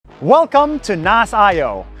Welcome to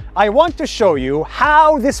Nasio. I want to show you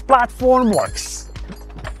how this platform works.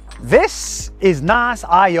 This is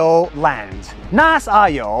Nasio Land.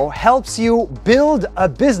 Nasio helps you build a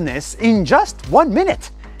business in just 1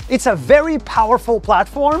 minute. It's a very powerful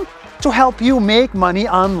platform to help you make money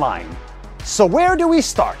online. So where do we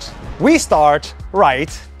start? We start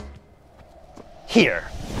right here.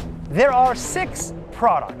 There are 6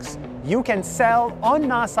 products you can sell on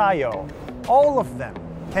Nasio. All of them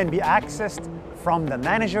can be accessed from the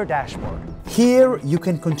manager dashboard. Here you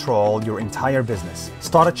can control your entire business.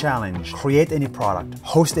 Start a challenge, create any product,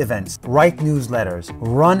 host events, write newsletters,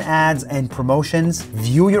 run ads and promotions,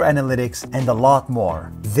 view your analytics, and a lot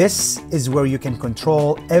more. This is where you can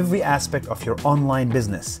control every aspect of your online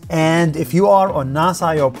business. And if you are on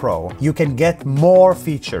Nasio Pro, you can get more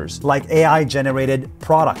features like AI-generated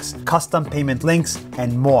products, custom payment links,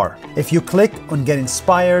 and more. If you click on Get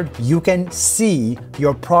Inspired, you can see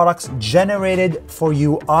your products generated for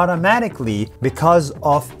you automatically because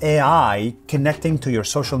of AI connecting to your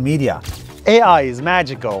social media. AI is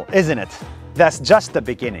magical, isn't it? That's just the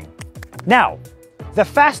beginning. Now, the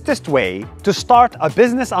fastest way to start a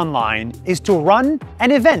business online is to run an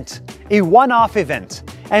event, a one-off event.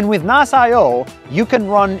 And with Nasio, you can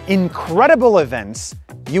run incredible events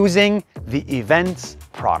using the Events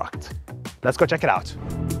product. Let's go check it out.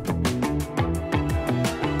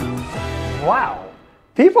 Wow,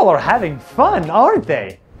 people are having fun, aren't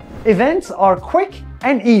they? Events are quick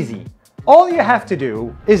and easy. All you have to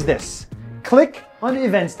do is this. Click on the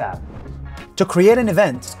Events tab. To create an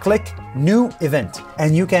event, click New Event,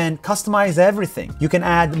 and you can customize everything. You can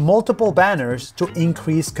add multiple banners to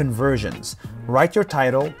increase conversions. Write your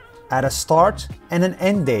title, add a start and an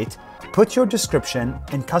end date, put your description,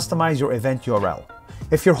 and customize your event URL.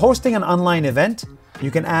 If you're hosting an online event,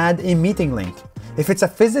 you can add a meeting link. If it's a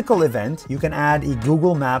physical event, you can add a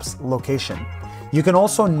Google Maps location. You can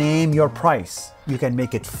also name your price. You can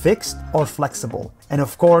make it fixed or flexible. And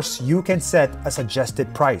of course, you can set a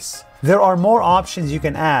suggested price. There are more options you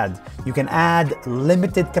can add. You can add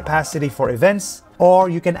limited capacity for events, or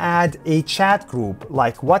you can add a chat group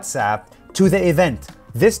like WhatsApp to the event.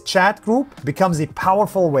 This chat group becomes a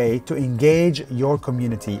powerful way to engage your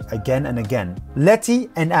community again and again. Letty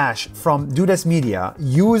and Ash from Dudas Media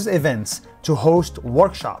use events to host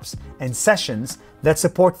workshops and sessions that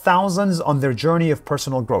support thousands on their journey of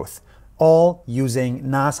personal growth, all using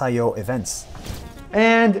Nasio events.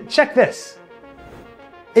 And check this.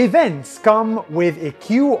 Events come with a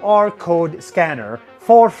QR code scanner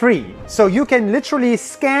for free. So you can literally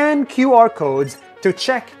scan QR codes to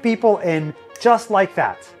check people in just like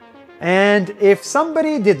that. And if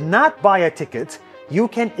somebody did not buy a ticket, you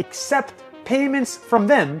can accept payments from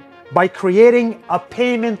them by creating a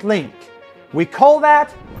payment link. We call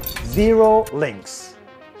that Zero Links.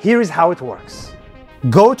 Here's how it works.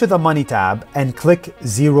 Go to the Money tab and click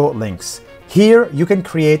Zero Links. Here you can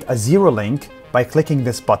create a zero link by clicking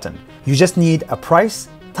this button. You just need a price,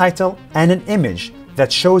 title, and an image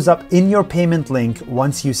that shows up in your payment link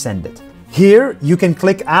once you send it. Here you can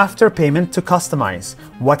click After Payment to customize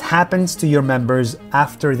what happens to your members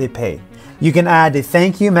after they pay. You can add a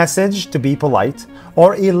thank you message to be polite,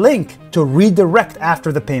 or a link to redirect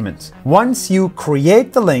after the payment. Once you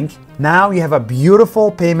create the link, now you have a beautiful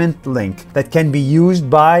payment link that can be used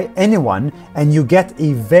by anyone, and you get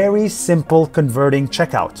a very simple converting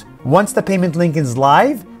checkout. Once the payment link is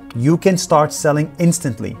live, you can start selling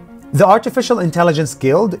instantly. The Artificial Intelligence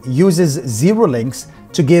Guild uses Zero Links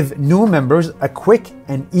to give new members a quick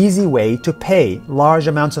and easy way to pay large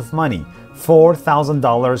amounts of money,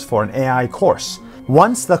 $4,000 for an AI course.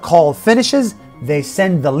 Once the call finishes, they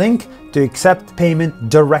send the link to accept payment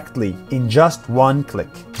directly in just one click.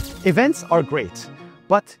 Events are great,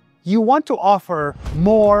 but you want to offer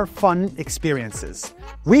more fun experiences.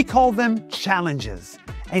 We call them challenges.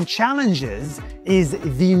 And challenges is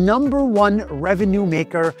the #1 revenue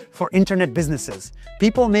maker for internet businesses.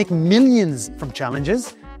 People make millions from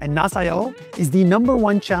challenges, and Nasio is the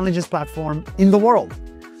 #1 challenges platform in the world.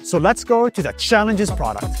 So let's go to the challenges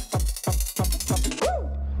product.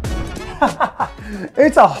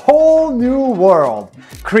 It's a whole new world.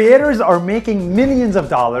 Creators are making millions of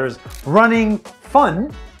dollars running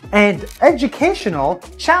fun and educational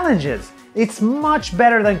challenges. It's much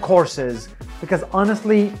better than courses because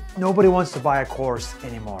honestly, nobody wants to buy a course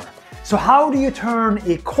anymore. So how do you turn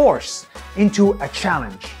a course into a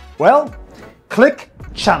challenge? Well, click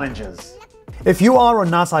Challenges. If you are on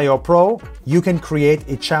Nasio Pro, you can create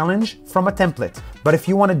a challenge from a template. But if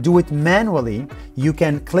you want to do it manually, you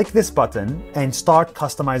can click this button and start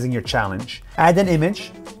customizing your challenge. Add an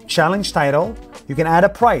image, challenge title, you can add a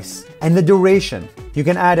price and the duration. You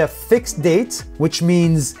can add a fixed date, which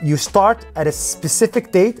means you start at a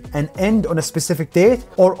specific date and end on a specific date,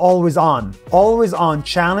 or always on. Always on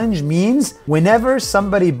challenge means whenever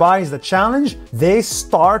somebody buys the challenge, they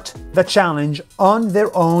start the challenge on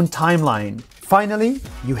their own timeline. Finally,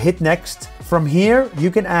 you hit next. From here,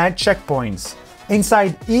 you can add checkpoints.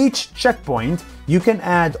 Inside each checkpoint, you can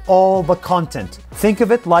add all the content. Think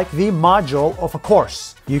of it like the module of a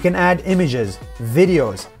course. You can add images,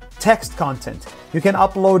 videos, text content. You can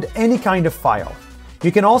upload any kind of file.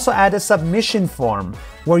 You can also add a submission form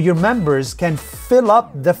where your members can fill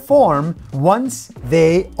up the form once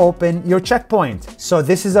they open your checkpoint. So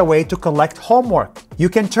this is a way to collect homework. You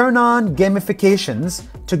can turn on gamifications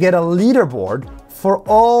to get a leaderboard for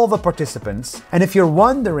all the participants. And if you're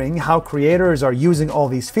wondering how creators are using all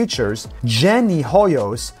these features, Jenny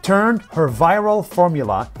Hoyos turned her viral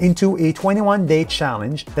formula into a 21-day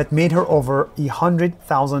challenge that made her over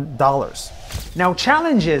 $100,000. Now,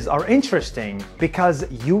 challenges are interesting because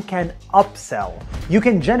you can upsell. You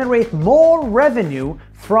can generate more revenue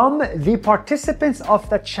from the participants of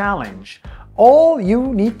the challenge. All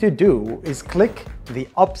you need to do is click the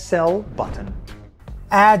upsell button.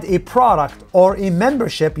 Add a product or a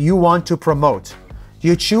membership you want to promote.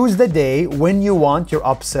 You choose the day when you want your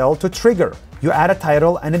upsell to trigger. You add a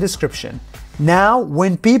title and a description. Now,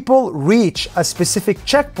 when people reach a specific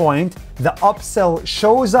checkpoint, the upsell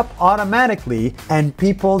shows up automatically and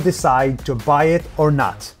people decide to buy it or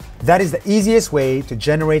not. That is the easiest way to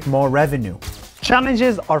generate more revenue.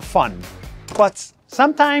 Challenges are fun, but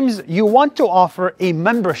sometimes you want to offer a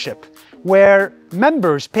membership where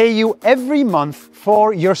members pay you every month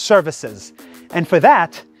for your services. And for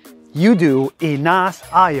that, you do a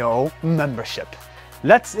Nasio membership.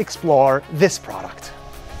 Let's explore this product.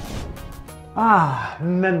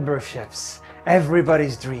 Memberships.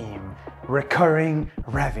 Everybody's dream. Recurring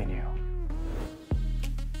revenue.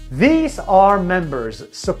 These are members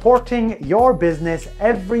supporting your business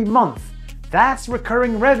every month. That's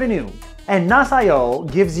recurring revenue. And Nasio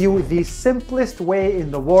gives you the simplest way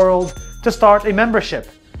in the world to start a membership.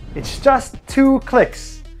 It's just 2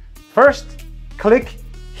 clicks. First, click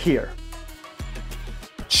here.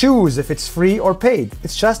 Choose if it's free or paid.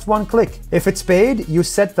 It's just 1 click. If it's paid, you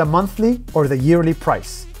set the monthly or the yearly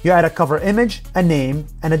price. You add a cover image, a name,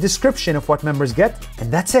 and a description of what members get,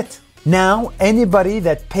 and that's it. Now, anybody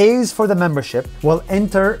that pays for the membership will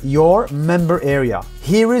enter your member area.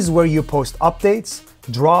 Here is where you post updates,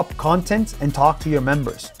 drop content, and talk to your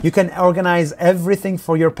members. You can organize everything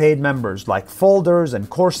for your paid members, like folders and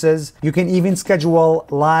courses. You can even schedule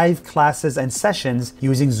live classes and sessions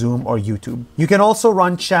using Zoom or YouTube. You can also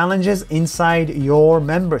run challenges inside your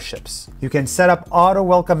memberships. You can set up auto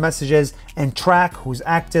welcome messages and track who's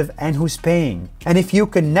active and who's paying. And if you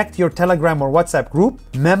connect your Telegram or WhatsApp group,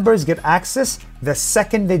 members get access the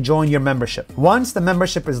second they join your membership. Once the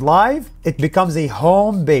membership is live, it becomes a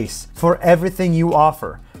home base for everything you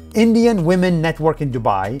offer. Indian Women Network in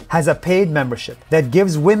Dubai has a paid membership that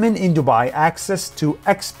gives women in Dubai access to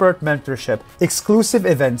expert mentorship, exclusive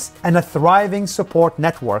events, and a thriving support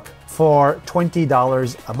network for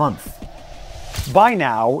 $20 a month. By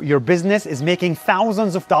now, your business is making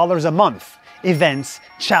thousands of dollars a month. Events,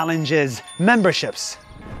 challenges, memberships.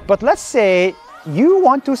 But let's say you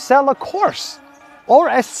want to sell a course or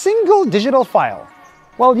a single digital file.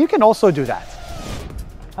 Well, you can also do that.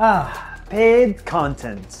 Paid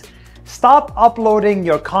content. Stop uploading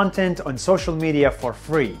your content on social media for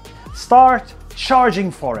free. Start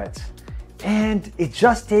charging for it. And it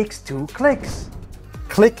just takes 2 clicks.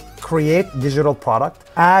 Click Create Digital Product,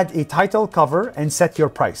 add a title, cover, and set your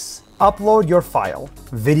price. Upload your file,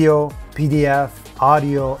 video, PDF,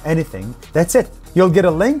 audio, anything. That's it. You'll get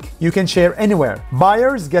a link you can share anywhere.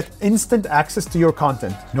 Buyers get instant access to your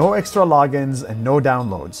content, no extra logins and no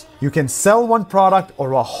downloads. You can sell 1 product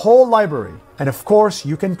or a whole library. And of course,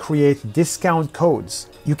 you can create discount codes.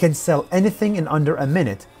 You can sell anything in under a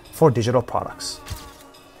minute for digital products.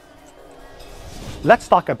 Let's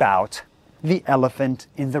talk about the elephant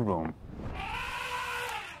in the room.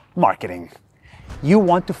 Marketing. You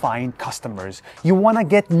want to find customers, you want to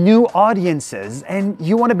get new audiences, and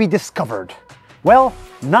you want to be discovered. Well,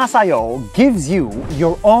 Nasio gives you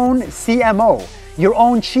your own CMO, your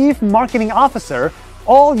own Chief Marketing Officer,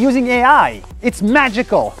 all using AI. It's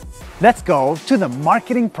magical. Let's go to the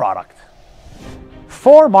marketing product.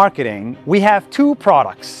 For marketing, we have 2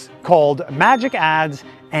 products called Magic Ads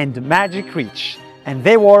and Magic Reach, and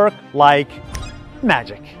they work like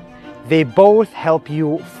magic. They both help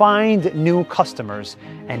you find new customers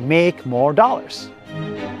and make more dollars.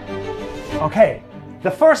 Okay,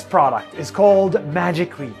 the first product is called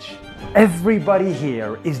Magic Reach. Everybody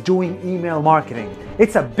here is doing email marketing.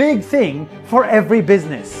 It's a big thing for every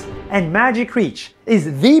business. And Magic Reach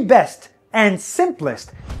is the best and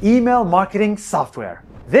simplest email marketing software.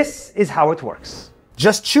 This is how it works.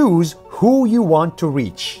 Just choose who you want to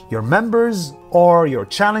reach, your members or your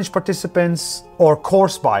challenge participants or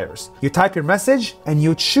course buyers. You type your message and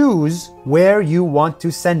you choose where you want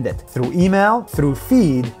to send it, through email, through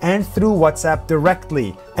feed, and through WhatsApp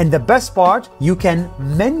directly. And the best part, you can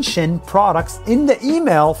mention products in the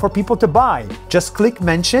email for people to buy. Just click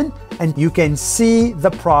mention and you can see the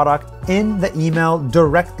product in the email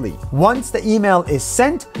directly. Once the email is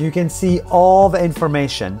sent, you can see all the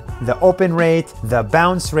information, the open rate, the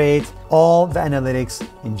bounce rate, all the analytics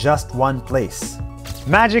in just one place.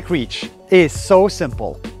 Magic Reach is so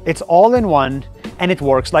simple. It's all in one and it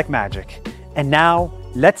works like magic. And now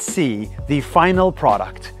let's see the final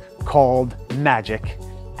product called Magic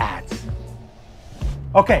Ads.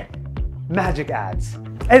 Okay, Magic Ads.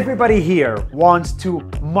 Everybody here wants to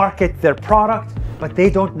market their product, but they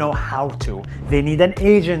don't know how to. They need an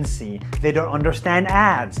agency. They don't understand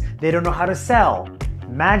ads. They don't know how to sell.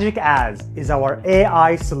 Magic Ads is our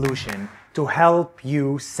AI solution to help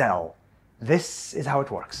you sell. This is how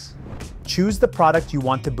it works. Choose the product you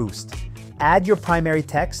want to boost. Add your primary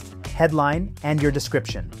text, headline, and your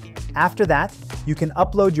description. After that, you can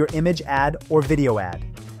upload your image ad or video ad.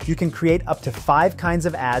 You can create up to 5 kinds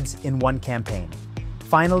of ads in one campaign.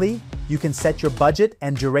 Finally, you can set your budget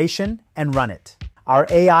and duration and run it. Our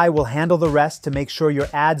AI will handle the rest to make sure your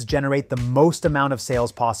ads generate the most amount of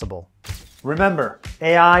sales possible. Remember,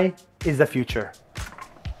 AI is the future.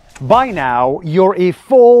 By now, you're a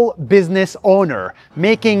full business owner,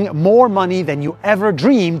 making more money than you ever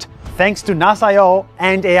dreamed thanks to Nasio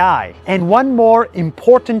and AI. And one more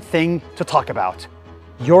important thing to talk about,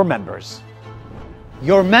 your members.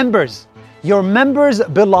 Your members. Your members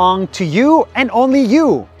belong to you and only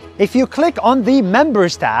you. If you click on the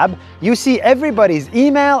Members tab, you see everybody's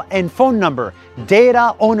email and phone number,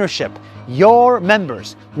 data ownership. Your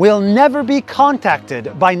members will never be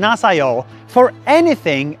contacted by Nasio for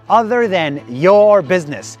anything other than your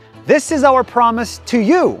business. This is our promise to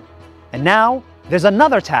you. And now there's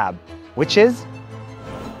another tab, which is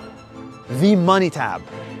the Money tab.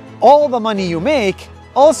 All the money you make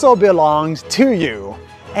also belongs to you.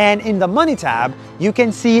 And in the Money tab, you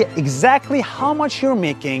can see exactly how much you're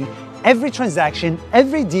making, every transaction,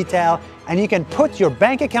 every detail, and you can put your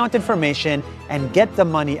bank account information and get the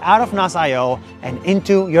money out of Nasio and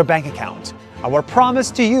into your bank account. Our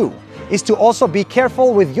promise to you is to also be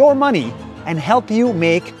careful with your money and help you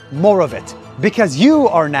make more of it. Because you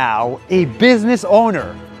are now a business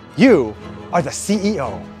owner. You are the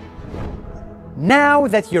CEO. Now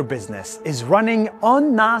that your business is running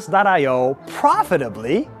on Nas.io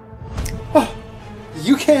profitably,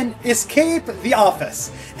 you can escape the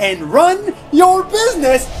office and run your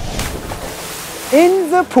business in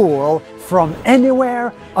the pool from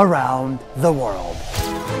anywhere around the world.